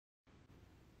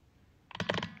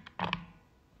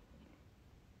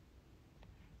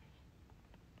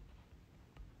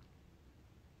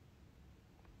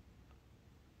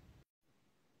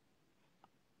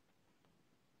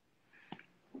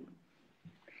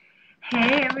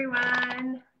Hey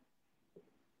everyone,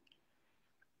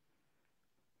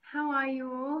 how are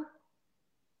you all?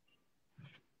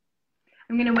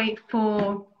 I'm gonna wait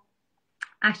for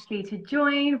Ashley to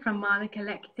join from Mala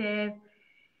Collective.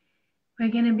 We're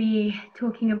gonna be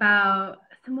talking about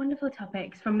some wonderful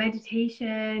topics from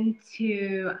meditation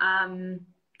to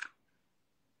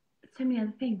so many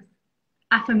other things.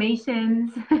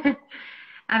 Affirmations.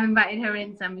 I've invited her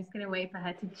in, so I'm just gonna wait for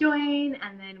her to join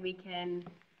and then we can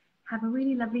have a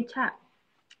really lovely chat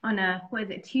on what is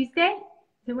it, Tuesday?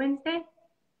 Is it Wednesday?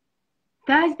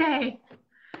 Thursday.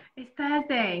 It's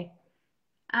Thursday.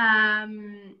 So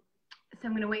I'm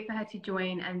going to wait for her to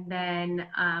join and then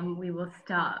we will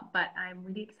start. But I'm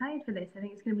really excited for this. I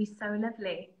think it's going to be so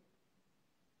lovely.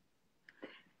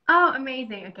 Oh,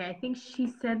 amazing. Okay, I think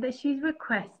she said that she's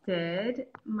requested.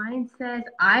 Mine says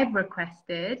I've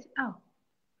requested. Oh,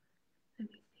 let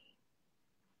me see.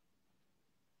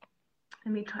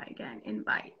 Let me try again.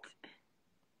 Invite.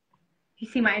 You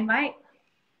see my invite?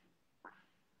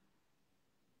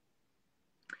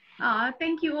 Oh,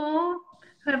 thank you all.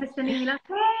 Whoever's sending me love.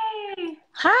 Hey!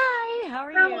 Hi, how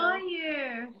are you? How are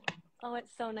you? Oh,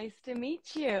 it's so nice to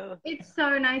meet you. It's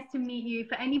so nice to meet you.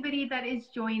 For anybody that is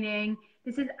joining,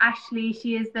 this is Ashley.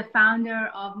 She is the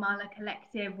founder of Mala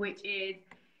Collective, which is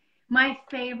my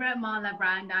favorite Mala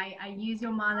brand. I use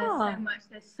your malas so much.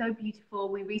 They're so beautiful.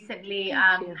 We recently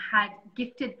had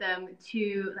gifted them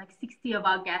to like 60 of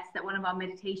our guests at one of our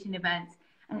meditation events,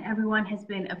 and everyone has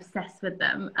been obsessed with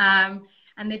them.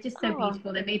 And they're just so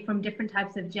beautiful. They're made from different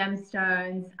types of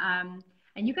gemstones.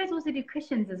 And you guys also do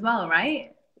cushions as well,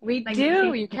 right? We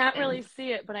do. You can't really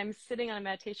see it, but I'm sitting on a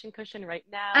meditation cushion right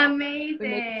now. Amazing. We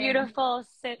make beautiful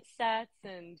sit sets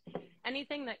and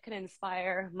anything that can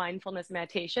inspire mindfulness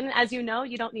meditation. As you know,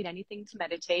 you don't need anything to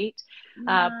meditate,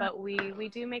 but we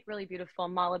do make really beautiful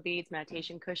mala beads,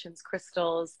 meditation cushions,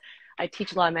 crystals. I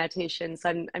teach a lot of meditation, so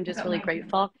I'm just really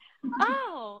grateful.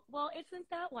 Oh, well, isn't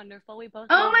that wonderful? We both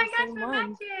oh my gosh, we're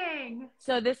matching.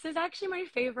 So this is actually my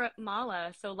favorite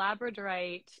mala. So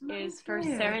labradorite is for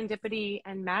serendipity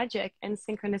and magic and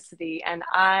synchronicity. And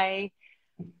I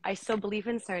so believe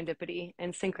in serendipity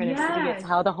and synchronicity. Yes. It's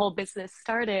how the whole business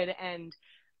started. And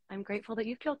I'm grateful that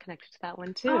you feel connected to that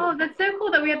one too. Oh, that's so cool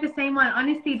that we have the same one.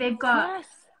 Honestly, they've got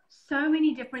so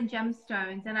many different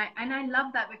gemstones. And I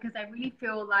love that because I really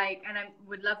feel like, and I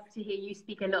would love to hear you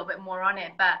speak a little bit more on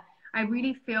it, but I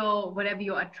really feel whatever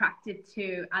you're attracted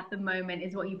to at the moment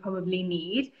is what you probably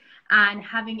need. And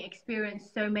having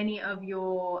experienced so many of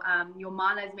your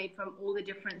malas made from all the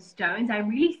different stones, I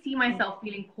really see myself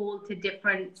feeling called to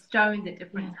different stones at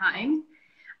different times.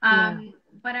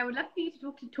 But I would love for you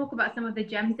to talk about some of the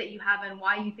gems that you have and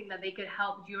why you think that they could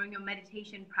help during your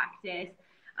meditation practice.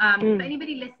 For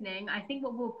anybody listening, I think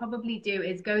what we'll probably do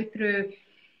is go through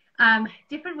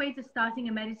different ways of starting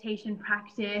a meditation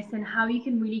practice and how you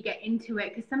can really get into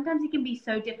it, because sometimes it can be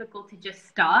so difficult to just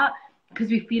start because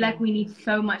we feel like we need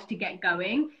so much to get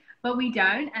going, but we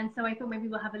don't. And so I thought maybe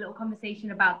we'll have a little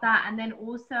conversation about that, and then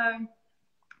also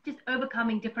just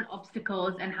overcoming different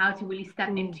obstacles and how to really step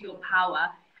into your power.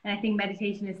 And I think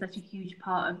meditation is such a huge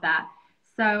part of that.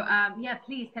 So yeah,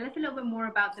 please tell us a little bit more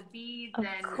about the beads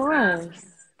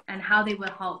and how they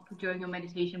will help during your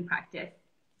meditation practice.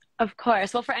 Of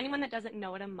course. Well, for anyone that doesn't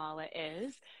know what a mala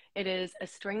is, it is a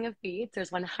string of beads.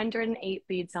 There's 108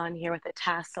 beads on here with a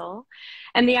tassel.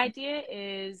 And the idea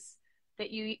is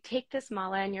that you take this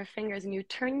mala in your fingers and you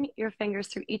turn your fingers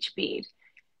through each bead.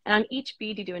 And on each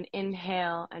bead, you do an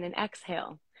inhale and an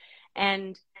exhale.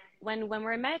 And when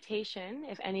we're in meditation,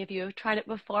 if any of you have tried it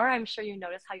before, I'm sure you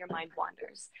notice how your mind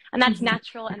wanders. And that's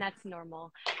natural and that's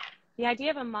normal. The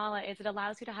idea of a mala is it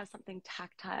allows you to have something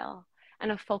tactile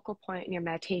and a focal point in your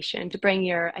meditation to bring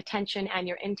your attention and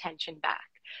your intention back.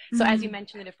 So as you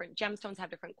mentioned, the different gemstones have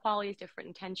different qualities, different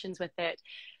intentions with it.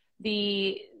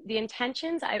 The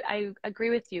intentions, I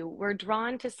agree with you. We're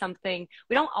drawn to something.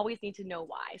 We don't always need to know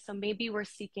why. So maybe we're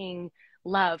seeking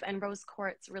love, and rose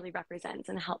quartz really represents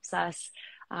and helps us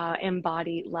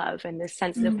embody love in this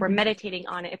sense that if we're meditating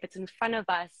on it, if it's in front of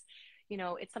us, you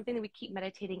know, it's something that we keep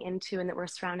meditating into and that we're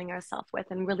surrounding ourselves with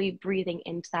and really breathing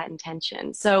into that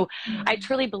intention. So I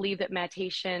truly believe that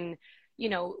meditation, you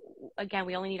know, again,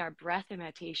 we only need our breath in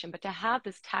meditation, but to have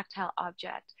this tactile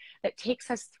object that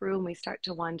takes us through when we start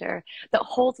to wander, that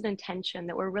holds an intention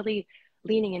that we're really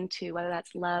leaning into, whether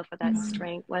that's love, whether that's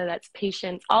strength, whether that's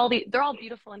patience, they're all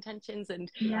beautiful intentions. And,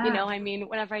 you know, I mean,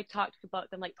 whenever I talk about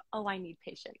them, like, oh, I need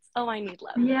patience. Oh, I need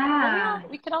love. Well,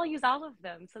 we could all use all of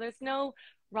them. So there's no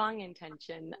wrong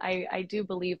intention. I do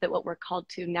believe that what we're called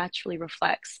to naturally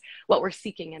reflects what we're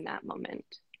seeking in that moment.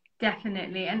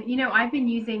 Definitely. And you know, I've been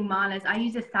using malas. I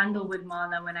use a sandalwood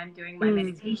mala when I'm doing my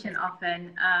meditation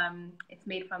often. It's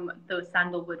made from those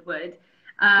sandalwood wood.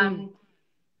 Um,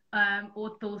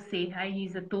 or tulsi. I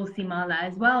use a tulsi mala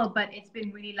as well, but it's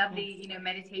been really lovely, you know,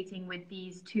 meditating with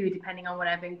these two, depending on what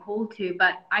I've been called to.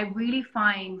 But I really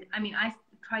find, I mean, I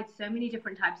tried so many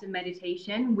different types of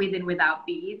meditation with and without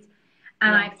beads.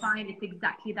 And I find it's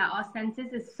exactly that. Our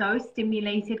senses are so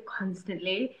stimulated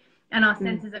constantly, and our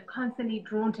senses are constantly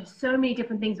drawn to so many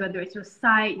different things, whether it's your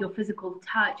sight, your physical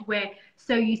touch. We're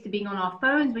so used to being on our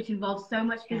phones, which involves so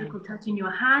much physical touch in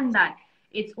your hand that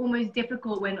it's almost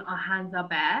difficult when our hands are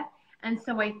bare. And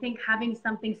so I think having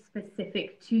something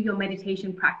specific to your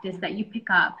meditation practice that you pick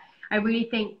up, I really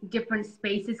think different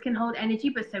spaces can hold energy,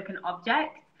 but so can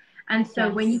objects. And so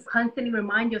when you constantly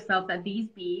remind yourself that these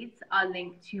beads are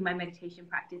linked to my meditation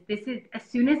practice, this is, as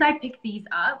soon as I pick these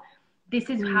up, this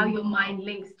is how your mind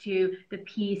links to the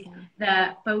peace,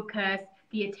 the focus,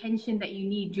 the attention that you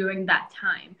need during that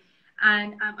time.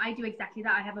 And I do exactly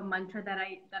that. I have a mantra that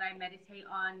I meditate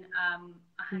on.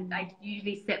 I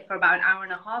usually sit for about an hour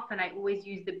and a half, and I always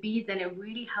use the beads, and it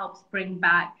really helps bring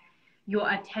back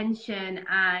your attention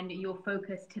and your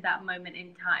focus to that moment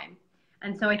in time.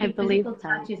 And so I think physical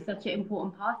touch is such an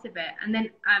important part of it. And then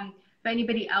for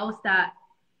anybody else that,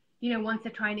 you know, wants to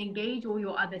try and engage all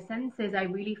your other senses, I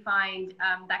really find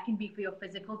that can be for your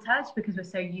physical touch, because we're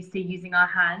so used to using our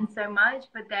hands so much.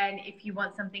 But then if you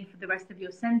want something for the rest of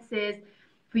your senses,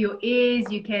 for your ears,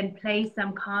 you can play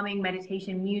some calming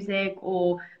meditation music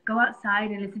or go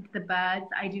outside and listen to the birds.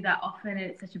 I do that often, and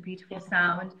it's such a beautiful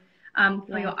sound.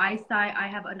 For your eyesight, I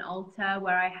have an altar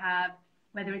where I have,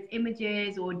 whether it's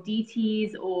images or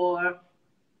deities or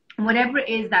whatever it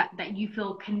is that you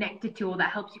feel connected to, or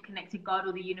that helps you connect to God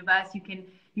or the universe,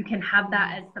 you can have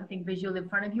that as something visual in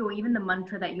front of you, or even the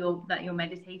mantra that you're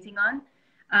meditating on.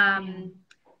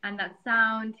 And that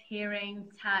sound, hearing,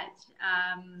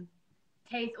 touch,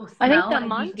 taste, or smell.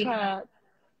 I think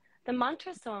the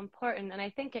mantra is so important, and I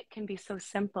think it can be so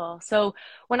simple. So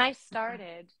when I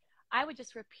started, I would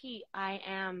just repeat, I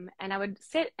am, and I would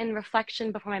sit in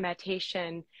reflection before my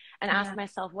meditation and ask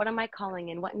myself, what am I calling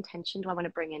in? What intention do I want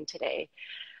to bring in today?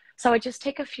 So I would just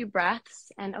take a few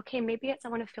breaths, and okay, maybe it's I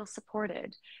want to feel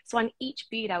supported. So on each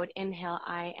beat, I would inhale,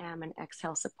 I am, and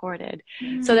exhale, supported,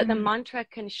 so that the mantra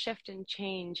can shift and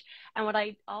change. And what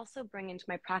I also bring into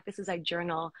my practice is I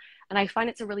journal, and I find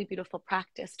it's a really beautiful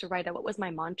practice to write out what was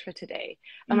my mantra today.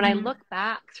 And when I look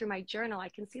back through my journal, I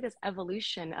can see this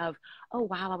evolution of, oh,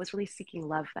 wow, I was really seeking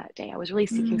love that day. I was really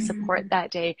seeking support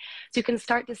that day. So you can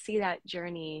start to see that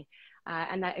journey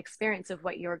and that experience of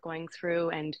what you're going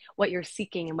through and what you're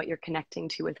seeking and what you're connecting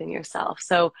to within yourself.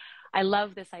 So I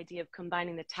love this idea of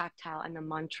combining the tactile and the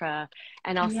mantra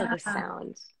and also the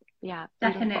sound. Yeah,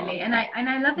 definitely. And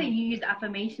I love that you use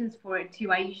affirmations for it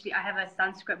too. I have a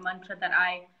Sanskrit mantra that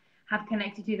I have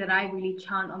connected to that I really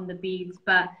chant on the beads.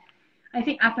 But I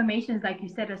think affirmations, like you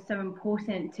said, are so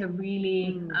important to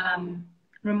really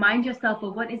remind yourself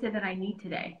of what is it that I need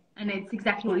today. And it's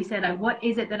exactly what you said, like, what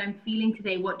is it that I'm feeling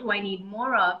today? What do I need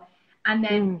more of? And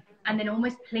then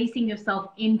almost placing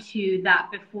yourself into that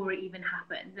before it even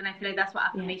happens. And I feel like that's what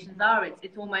affirmations are.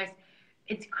 It's almost,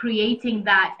 it's creating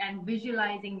that and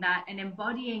visualizing that and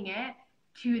embodying it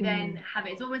to then have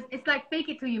it. It's like fake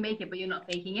it till you make it, but you're not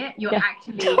faking it. You're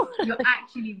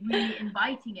actually really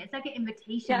inviting it. It's like an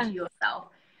invitation to yourself.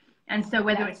 And so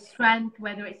whether it's strength,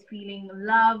 whether it's feeling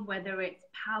love, whether it's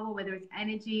power, whether it's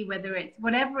energy, whether it's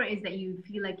whatever it is that you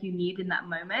feel like you need in that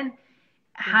moment,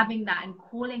 having that and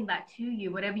calling that to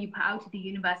you, whatever you put out to the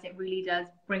universe, it really does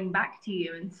bring back to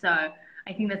you. And so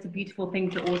I think that's a beautiful thing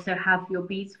to also have your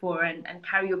beads for, and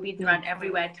carry your beads around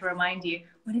everywhere to remind you,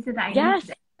 what is it that I need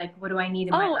today? Like, what do I need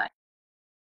in my life?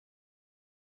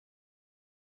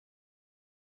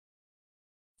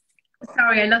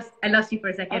 Sorry, I lost you for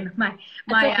a second. Okay.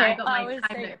 I got my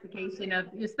time notification of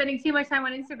you're spending too much time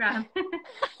on Instagram.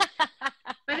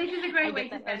 But this is a great way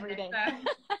to spend it.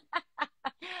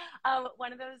 So.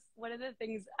 One of the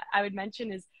things I would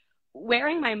mention is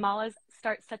wearing my malas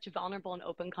starts such a vulnerable and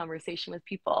open conversation with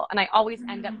people, and I always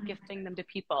end up gifting them to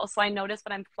people. So I notice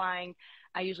when I'm flying,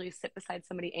 I usually sit beside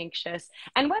somebody anxious,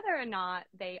 and whether or not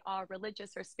they are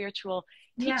religious or spiritual,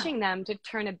 teaching them to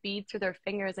turn a bead through their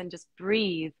fingers and just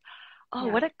breathe. Oh,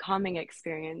 what a calming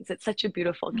experience. It's such a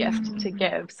beautiful gift to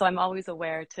give. So I'm always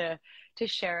aware to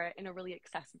share it in a really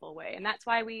accessible way. And that's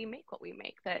why we make what we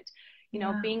make, that, you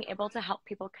know, being able to help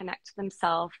people connect to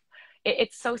themselves.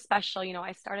 It's so special. You know,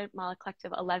 I started Mala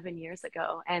Collective 11 years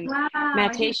ago, and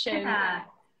meditation,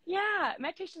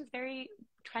 meditation is very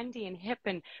trendy and hip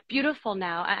and beautiful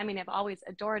now. I mean, I've always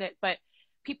adored it, but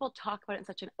people talk about it in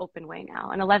such an open way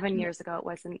now. And 11 years ago,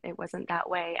 it wasn't that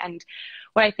way. And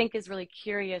what I think is really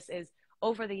curious is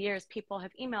over the years, people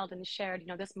have emailed and shared, you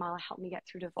know, this mala helped me get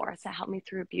through divorce, that helped me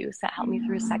through abuse, that helped me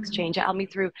through sex change, that helped me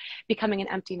through becoming an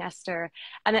empty nester.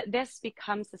 And that this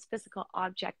becomes this physical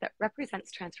object that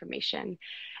represents transformation.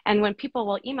 And when people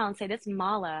will email and say, this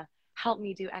mala helped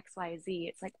me do X, Y, Z,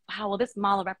 it's like, wow, well, this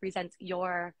mala represents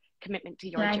your commitment to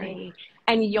your journey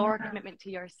and your commitment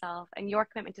to yourself and your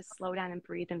commitment to slow down and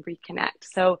breathe and reconnect.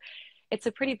 So it's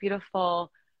a pretty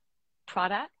beautiful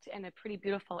product and a pretty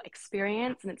beautiful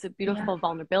experience, and it's a beautiful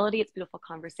vulnerability, it's beautiful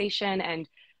conversation, and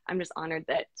I'm just honored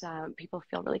that people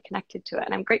feel really connected to it,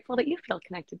 and I'm grateful that you feel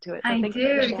connected to it. So I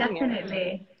do,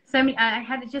 definitely. So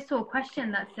I just saw a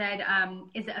question that said,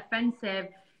 is it offensive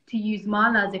to use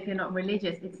malas if you're not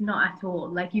religious? It's not at all.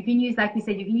 Like, you can use, like we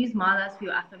said, you can use malas for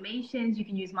your affirmations, you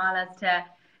can use malas to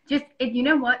just, you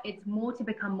know what, it's more to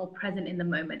become more present in the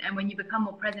moment. And when you become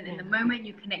more present in the moment,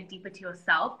 you connect deeper to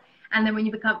yourself. And then when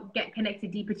you get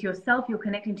connected deeper to yourself, you're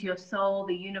connecting to your soul,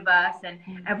 the universe, and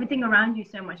everything around you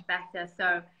so much better.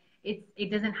 So it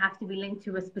doesn't have to be linked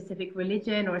to a specific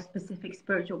religion or a specific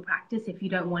spiritual practice if you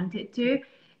don't want it to.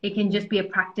 It can just be a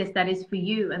practice that is for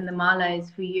you, and the mala is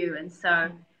for you. And so,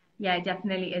 yeah, it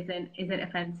definitely isn't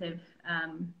offensive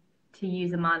to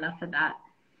use a mala for that.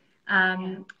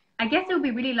 I guess it would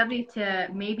be really lovely to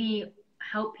maybe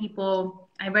help people.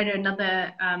 I read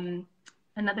another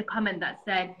comment that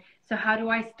said, so how do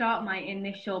I start my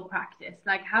initial practice?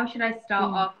 Like, how should I start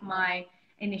off my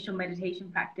initial meditation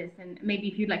practice? And maybe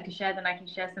if you'd like to share, then I can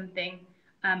share something,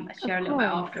 share a little bit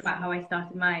after about how I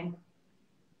started mine.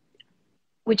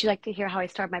 Would you like to hear how I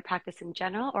start my practice in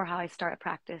general, or how I start a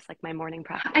practice, like my morning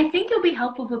practice? I think it'll be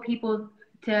helpful for people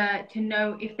to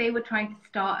know if they were trying to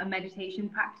start a meditation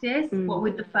practice, what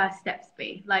would the first steps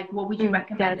be? Like, what would you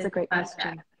recommend? Yeah, that's a great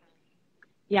question. Step?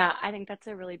 Yeah, I think that's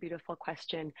a really beautiful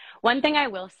question. One thing I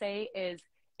will say is,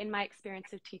 in my experience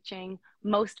of teaching,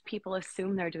 most people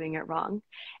assume they're doing it wrong.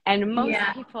 And most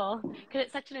people, because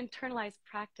it's such an internalized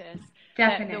practice,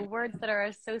 that the words that are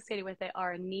associated with it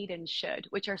are need and should,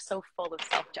 which are so full of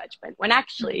self-judgment, when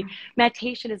actually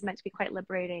meditation is meant to be quite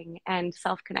liberating and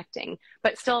self-connecting,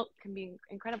 but still can be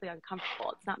incredibly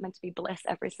uncomfortable. It's not meant to be bliss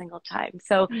every single time.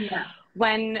 So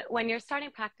when you're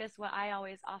starting practice, what I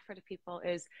always offer to people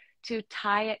is to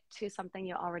tie it to something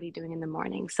you're already doing in the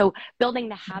morning. So building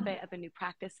the habit of a new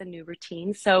practice, a new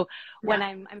routine. So when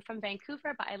I'm from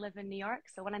Vancouver, but I live in New York.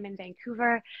 So when I'm in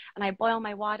Vancouver and I boil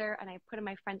my water and I put in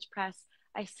my French press,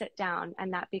 I sit down,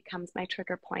 and that becomes my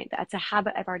trigger point. That's a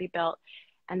habit I've already built.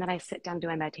 And then I sit down to do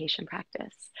my meditation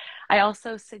practice. I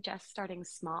also suggest starting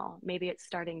small. Maybe it's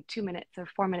starting 2 minutes or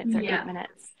 4 minutes or 8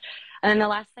 minutes. And then the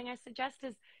last thing I suggest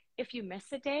is, if you miss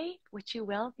a day, which you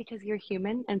will because you're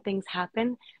human and things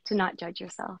happen, to not judge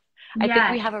yourself. I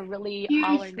think we have a really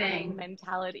all or nothing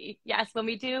mentality. Yes, when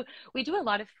we do a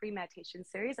lot of free meditation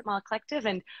series at Mala Collective,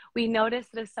 and we notice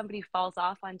that if somebody falls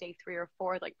off on day 3 or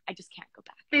 4, like, I just can't go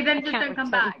back. They then just don't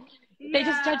come back. They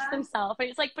just judge themselves. And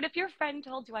it's like, but if your friend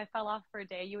told you I fell off for a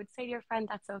day, you would say to your friend,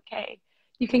 that's okay.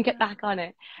 You can get back on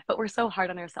it. But we're so hard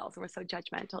on ourselves and we're so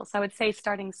judgmental. So I would say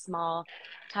starting small,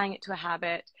 tying it to a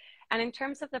habit. And in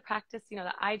terms of the practice, you know,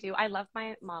 that I do, I love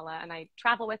my mala and I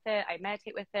travel with it. I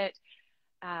meditate with it.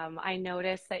 I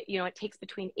notice that, you know, it takes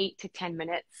between 8 to 10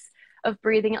 minutes of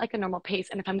breathing at like a normal pace.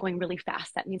 And if I'm going really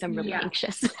fast, that means I'm really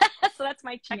anxious. So that's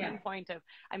my checking point of,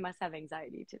 I must have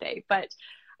anxiety today. But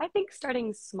I think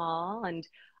starting small, and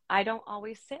I don't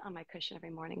always sit on my cushion every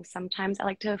morning. Sometimes I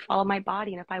like to follow my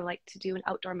body. And if I like to do an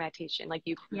outdoor meditation, like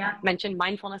you mentioned,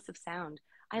 mindfulness of sound,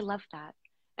 I love that.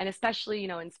 And especially, you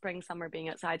know, in spring, summer, being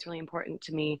outside is really important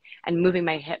to me, and moving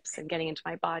my hips and getting into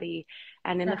my body.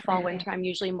 And in the fall, winter, I'm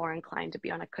usually more inclined to be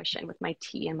on a cushion with my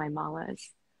tea and my malas.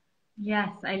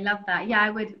 Yes, I love that. Yeah, I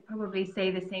would probably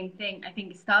say the same thing. I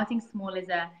think starting small is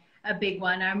a big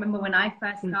one. I remember when I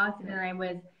first started and I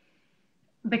was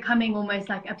becoming almost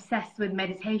like obsessed with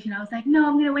meditation. I was like, no,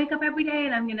 I'm going to wake up every day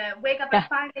and I'm going to wake up at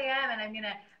 5 a.m. and I'm going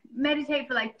to meditate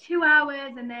for like 2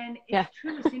 hours. And then it's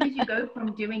true, as soon as you go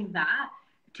from doing that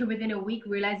to within a week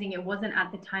realizing it wasn't at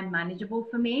the time manageable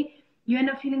for me, you end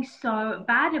up feeling so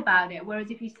bad about it. Whereas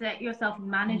if you set yourself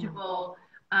manageable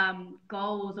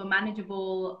goals or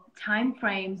manageable time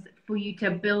frames for you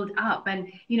to build up,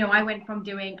 and you know, I went from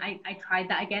doing, I tried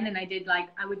that again, and I did like,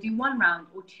 I would do 1 round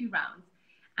or 2 rounds,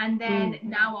 and then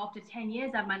now after 10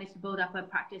 years I've managed to build up a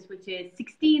practice which is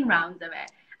 16 rounds of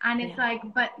it. And it's like,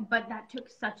 but that took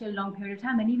such a long period of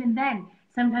time. And even then,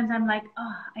 sometimes I'm like,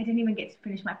 oh, I didn't even get to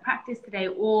finish my practice today,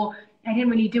 or I didn't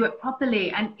really do it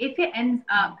properly. And if it ends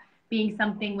up being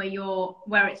something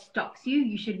where it stops you,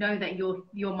 you should know that your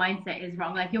mindset is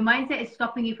wrong. Like your mindset is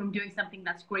stopping you from doing something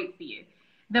that's great for you.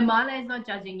 The mala is not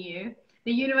judging you.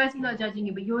 The universe is not judging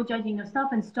you, but you're judging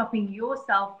yourself and stopping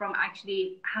yourself from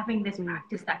actually having this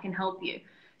practice that can help you.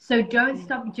 So don't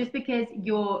stop just because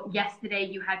yesterday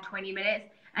you had 20 minutes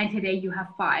and today you have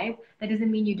 5. That doesn't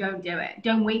mean you don't do it.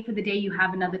 Don't wait for the day you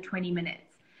have another 20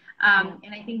 minutes.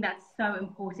 And I think that's so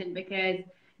important because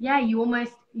you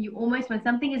almost when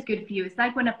something is good for you, it's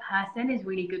like when a person is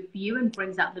really good for you and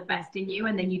brings out the best in you,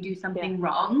 and then you do something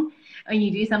wrong and you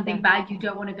do something bad, you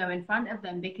don't want to go in front of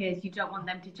them because you don't want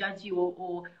them to judge you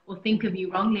or think of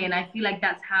you wrongly. And I feel like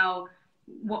that's how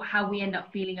we end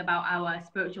up feeling about our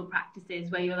spiritual practices,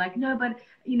 where you're like, no, but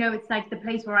it's like the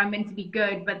place where I'm meant to be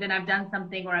good, but then I've done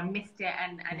something or I've missed it,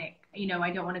 and it,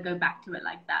 I don't want to go back to it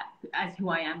like that as who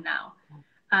I am now.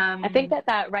 I think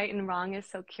that right and wrong is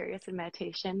so curious in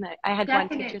meditation. That I had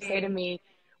Definitely. one teacher say to me,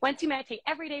 once you meditate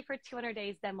every day for 200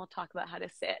 days, then we'll talk about how to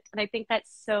sit. And I think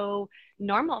that's so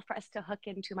normal for us to hook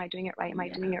into, am I doing it right? Am I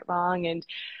doing it wrong? And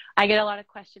I get a lot of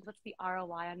questions, what's the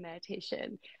ROI on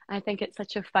meditation? And I think it's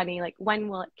such a funny, like, when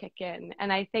will it kick in?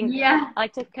 And I think I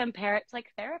like to compare it to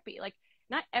like therapy. Like,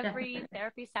 not every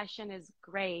therapy session is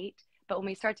great, but when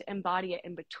we start to embody it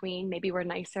in between, maybe we're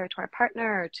nicer to our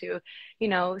partner or to,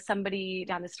 somebody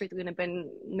down the street that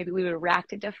maybe we would have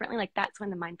reacted differently. Like, that's when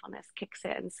the mindfulness kicks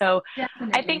in. So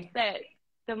I think that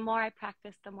the more I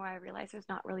practice, the more I realize there's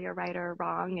not really a right or a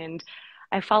wrong. And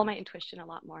I follow my intuition a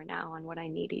lot more now on what I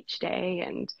need each day.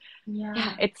 And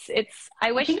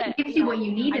I wish that it gives you what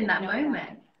you need in that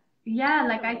moment. Yeah.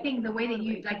 Like, I think the way that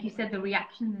you, like you said, the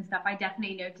reactions and stuff, I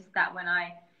definitely noticed that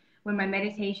when my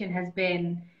meditation has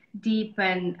been deep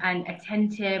and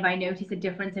attentive, I notice a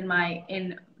difference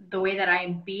in the way that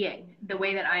I'm being, the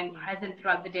way that I'm present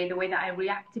throughout the day, the way that I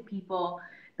react to people,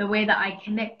 the way that I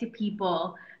connect to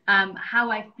people,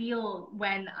 how I feel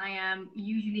when I am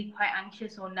usually quite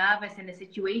anxious or nervous in a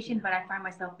situation, but I find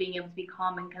myself being able to be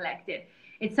calm and collected.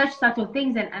 It's such subtle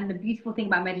things, and the beautiful thing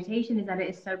about meditation is that it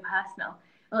is so personal.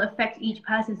 It'll affect each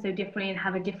person so differently and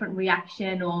have a different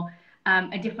reaction or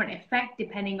a different effect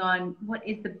depending on what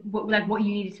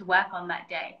you needed to work on that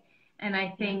day. And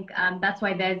I think that's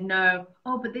why there's no,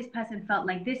 but this person felt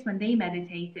like this when they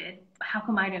meditated. How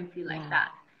come I don't feel like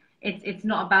that? It's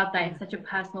not about that. It's such a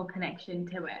personal connection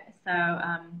to it. So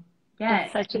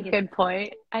that's such a good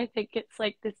point. I think it's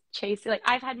like this chase. Like,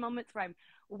 I've had moments where I'm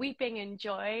weeping in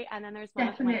joy, and then there's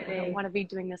moments when I don't want to be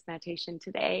doing this meditation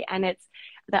today. And it's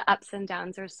the ups and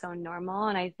downs are so normal.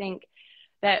 And I think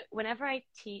that whenever I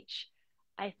teach,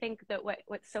 I think that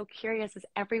what's so curious is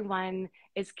everyone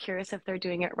is curious if they're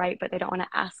doing it right, but they don't want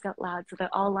to ask out loud. So they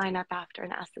all line up after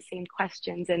and ask the same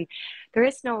questions. And there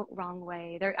is no wrong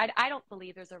way. I don't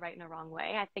believe there's a right and a wrong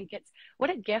way. I think it's what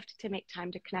a gift to make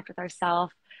time to connect with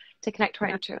ourselves, to connect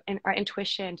to our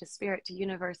intuition, to spirit, to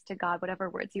universe, to God, whatever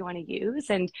words you want to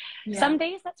use. And some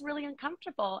days that's really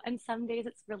uncomfortable, and some days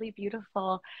it's really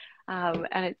beautiful.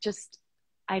 And it just,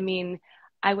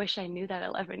 I wish I knew that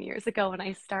 11 years ago when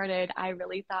I started. I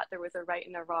really thought there was a right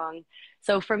and a wrong.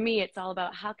 So for me, it's all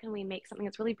about how can we make something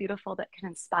that's really beautiful that can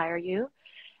inspire you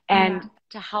and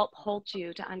to help hold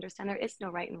you to understand there is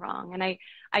no right and wrong. And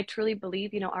I truly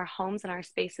believe, our homes and our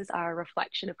spaces are a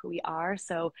reflection of who we are.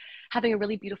 So having a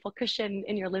really beautiful cushion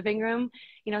in your living room,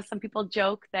 some people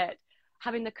joke that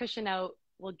having the cushion out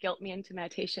will guilt me into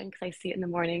meditation because I see it in the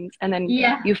mornings. And then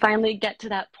you finally get to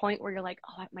that point where you're like,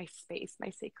 my space,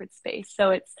 my sacred space. So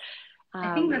it's,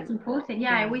 I think that's important.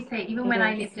 I always say, even when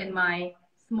I lived in my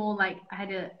small, I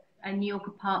had a New York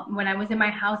apartment, when I was in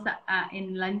my house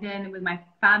in London with my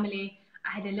family,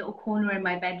 I had a little corner in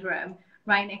my bedroom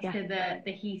right next to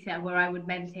the heater where I would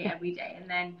meditate every day. And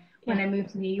then when I moved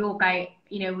to New York,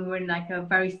 we were in like a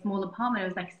very small apartment. It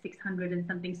was like 600 and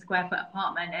something square foot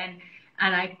apartment.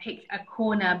 And I picked a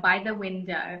corner by the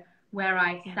window where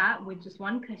I sat with just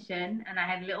one cushion, and I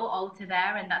had a little altar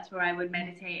there, and that's where I would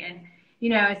meditate. And,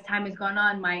 as time has gone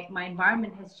on, my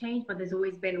environment has changed, but there's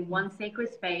always been one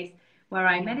sacred space where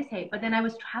I meditate. But then I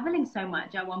was traveling so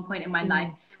much at one point in my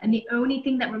life, and the only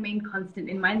thing that remained constant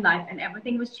in my life, and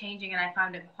everything was changing, and I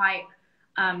found it quite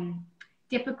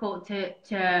difficult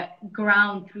to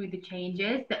ground through the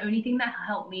changes. The only thing that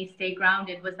helped me stay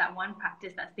grounded was that one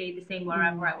practice that stayed the same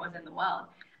wherever I was in the world,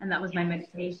 and that was my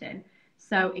meditation.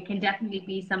 So it can definitely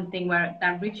be something where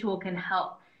that ritual can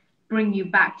help bring you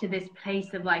back to this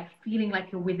place of like feeling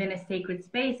like you're within a sacred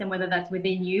space, and whether that's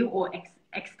within you or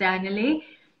externally,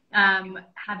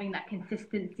 having that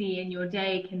consistency in your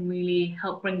day can really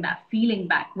help bring that feeling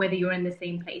back, whether you're in the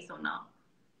same place or not.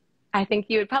 I think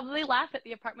you would probably laugh at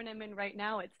the apartment I'm in right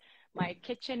now. It's my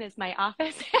kitchen is my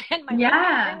office and my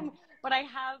Yeah. living room. But I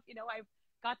have, you know, I've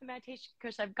got the meditation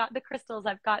cushion, I've got the crystals,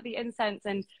 I've got the incense,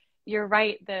 and you're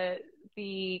right, the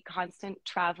constant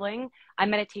traveling. I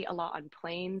meditate a lot on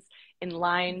planes, in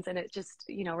lines, and it's just,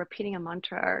 you know, repeating a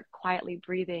mantra or quietly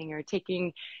breathing or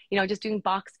taking, you know, just doing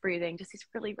box breathing, just these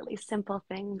really, really simple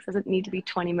things. Doesn't need to be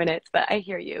 20 minutes, but I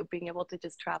hear you. Being able to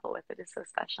just travel with it is so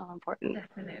special and important.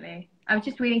 Definitely. I was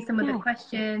just reading some of the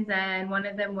questions, and one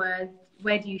of them was,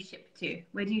 where do you ship to?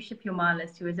 Where do you ship your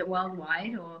malas to? Is it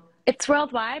worldwide or? It's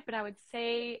worldwide, but I would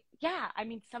say, yeah, I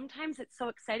mean, sometimes it's so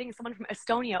exciting. Someone from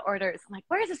Estonia orders. I'm like,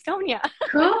 where's Estonia?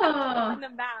 Cool. On the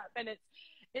map, and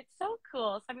it's so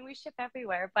cool. So, I mean, we ship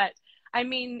everywhere, but I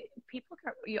mean,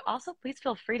 you also please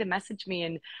feel free to message me.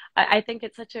 And I think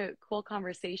it's such a cool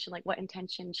conversation. Like, what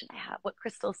intention should I have? What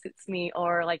crystal suits me?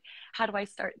 Or like, how do I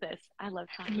start this? I love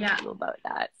talking to people about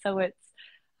that. So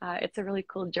it's a really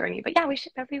cool journey, but yeah, we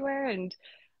ship everywhere, and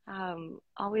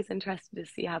always interested to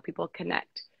see how people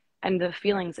connect and the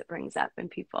feelings it brings up in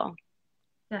people.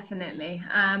 Definitely.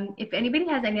 If anybody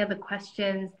has any other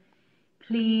questions,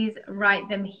 please write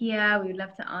them here. We would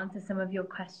love to answer some of your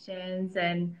questions.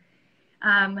 And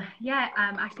actually,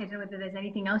 I don't know whether there's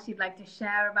anything else you'd like to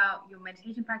share about your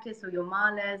meditation practice or your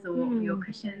malas or your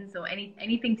cushions or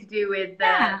anything to do with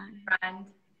the brand.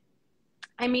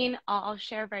 I mean, I'll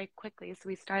share very quickly. So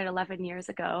we started 11 years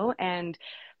ago, and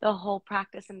the whole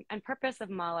practice and purpose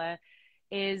of Mala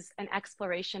is an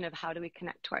exploration of how do we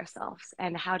connect to ourselves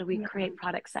and how do we create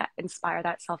products that inspire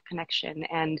that self-connection.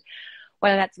 And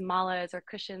whether that's malas or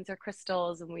cushions or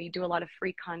crystals, and we do a lot of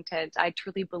free content. I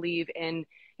truly believe in,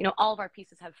 you know, all of our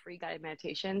pieces have free guided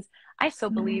meditations. I so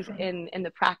believe in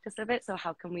the practice of it. So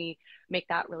how can we make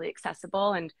that really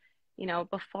accessible? And, you know,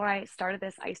 before I started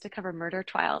this, I used to cover murder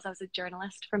trials. I was a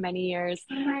journalist for many years,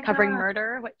 covering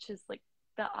murder, which is like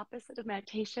the opposite of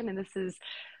meditation. And this is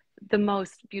the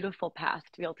most beautiful path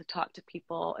to be able to talk to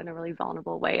people in a really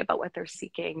vulnerable way about what they're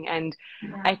seeking. And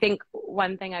I think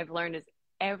one thing I've learned is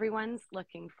everyone's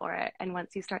looking for it. And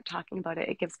once you start talking about it,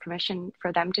 it gives permission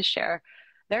for them to share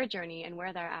their journey and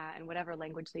where they're at and whatever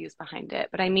language they use behind it.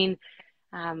 But I mean,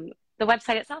 the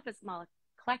website itself is Mala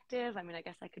Collective. I mean, I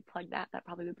guess I could plug that. That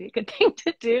probably would be a good thing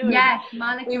to do. Yes,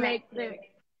 Mala Collective. We make the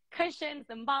cushions,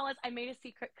 the malas. I made a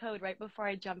secret code right before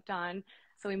I jumped on.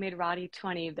 So we made Radhi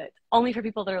 20, that's only for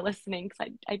people that are listening, because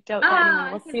I doubt that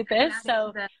anyone will see this.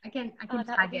 So I can that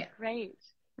tag would it. Be great.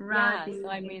 Radhi. Yeah, so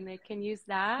I mean, they can use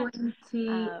that. 20,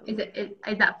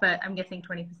 is that for, I'm guessing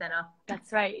 20% off?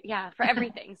 That's right. Yeah, for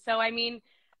everything. So I mean,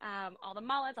 all the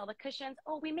malas, all the cushions.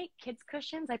 Oh, we make kids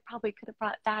cushions. I probably could have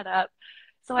brought that up.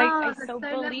 So I so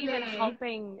believe in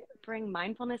helping bring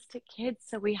mindfulness to kids.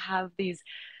 So we have these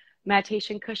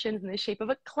meditation cushions in the shape of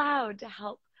a cloud to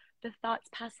help the thoughts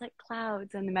pass like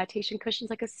clouds, and the meditation cushions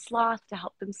like a sloth to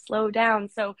help them slow down.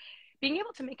 So being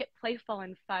able to make it playful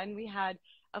and fun, we had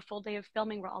a full day of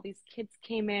filming where all these kids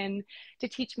came in to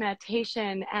teach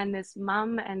meditation, and this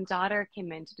mom and daughter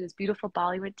came in to do this beautiful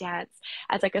Bollywood dance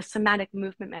as like a somatic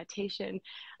movement meditation.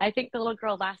 I think the little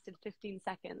girl lasted 15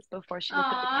 seconds before she looked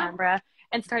at the camera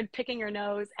and started picking her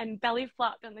nose and belly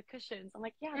flopped on the cushions. I'm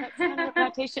like, yeah, that's kind of what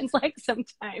meditation's like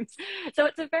sometimes. So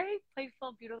it's a very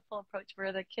playful, beautiful approach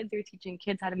where the kids are teaching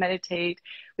kids how to meditate.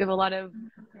 We have a lot of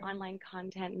online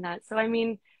content and that. So, I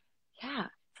mean, yeah,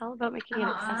 it's all about making it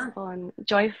accessible and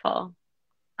joyful.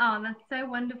 Oh, that's so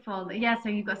wonderful. Yeah, so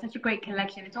you've got such a great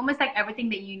collection. It's almost like everything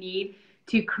that you need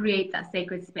to create that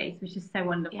sacred space, which is so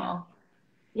wonderful.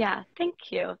 Yeah,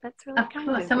 thank you. That's really kind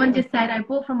of you. Someone just said, I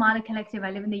bought from Mala Collective.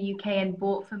 I live in the UK and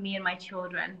bought for me and my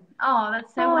children. Oh,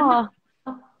 that's so wonderful.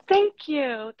 Thank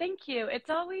you. Thank you. It's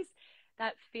always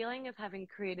that feeling of having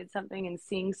created something and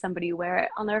seeing somebody wear it.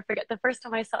 I'll never forget the first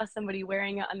time I saw somebody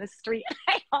wearing it on the street.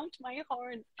 I honked my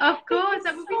horn. Of course,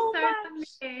 that would be so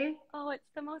lovely. Oh,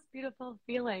 it's the most beautiful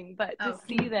feeling. But to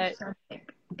see that.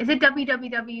 Is it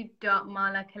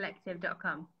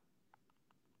www.malacollective.com?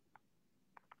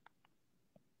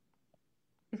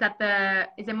 Is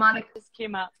it Mala? Just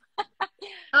came up.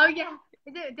 Oh, yeah.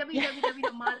 Is it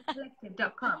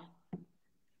www.malacollective.com?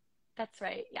 That's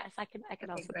right. Yes, I can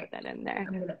also put that in there.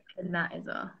 I'm going to put in that as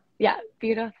well. Yeah,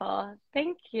 beautiful.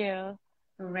 Thank you.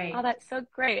 Great. Oh, that's so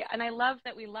great. And I love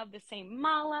that we love the same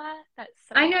mala. That's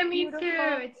so I know, beautiful. Me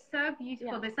too. It's so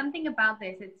beautiful. There's something about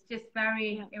this. It's just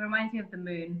very, it reminds me of the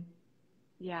moon.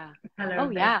 Yeah.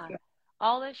 Hello.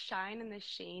 All the shine and the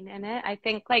sheen in it. I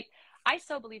think, like, I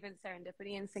so believe in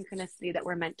serendipity and synchronicity, that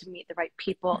we're meant to meet the right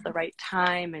people at the right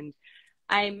time.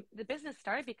 And the business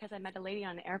started because I met a lady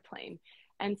on an airplane.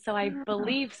 And so I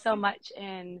believe so much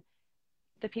in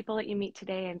the people that you meet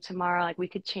today and tomorrow. Like, we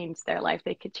could change their life.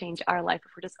 They could change our life if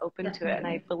we're just open to it. And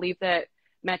I believe that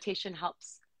meditation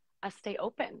helps us stay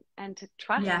open and to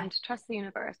trust Yeah. and to trust the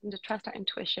universe and to trust our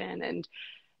intuition. And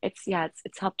it's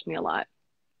helped me a lot.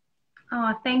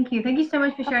 Oh, thank you. Thank you so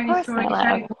much for sharing your story, Stella.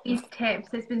 sharing all these tips.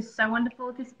 It's been so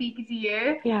wonderful to speak to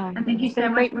you. Yeah. And thank you so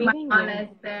much for my malas.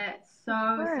 They're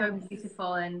so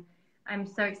beautiful. And I'm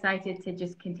so excited to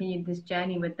just continue this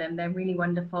journey with them. They're really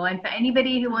wonderful. And for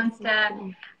anybody who wants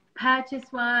to purchase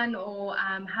one or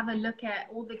have a look at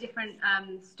all the different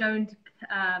stoned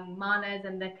malas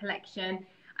and the collection,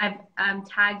 I've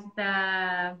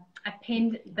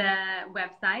pinned the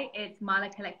website. It's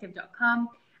malacollective.com.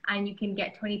 And you can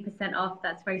get 20% off.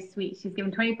 That's very sweet. She's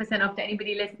given 20% off to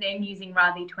anybody listening using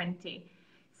Radhi20.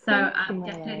 So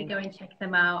definitely go and check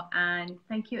them out. And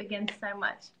thank you again so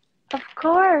much. Of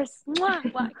course. Well,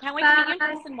 can't wait to meet you in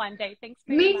person one day. Thanks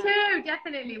very much. Me too.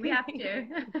 Definitely. We have to.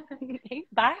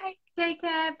 Bye. Take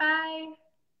care. Bye.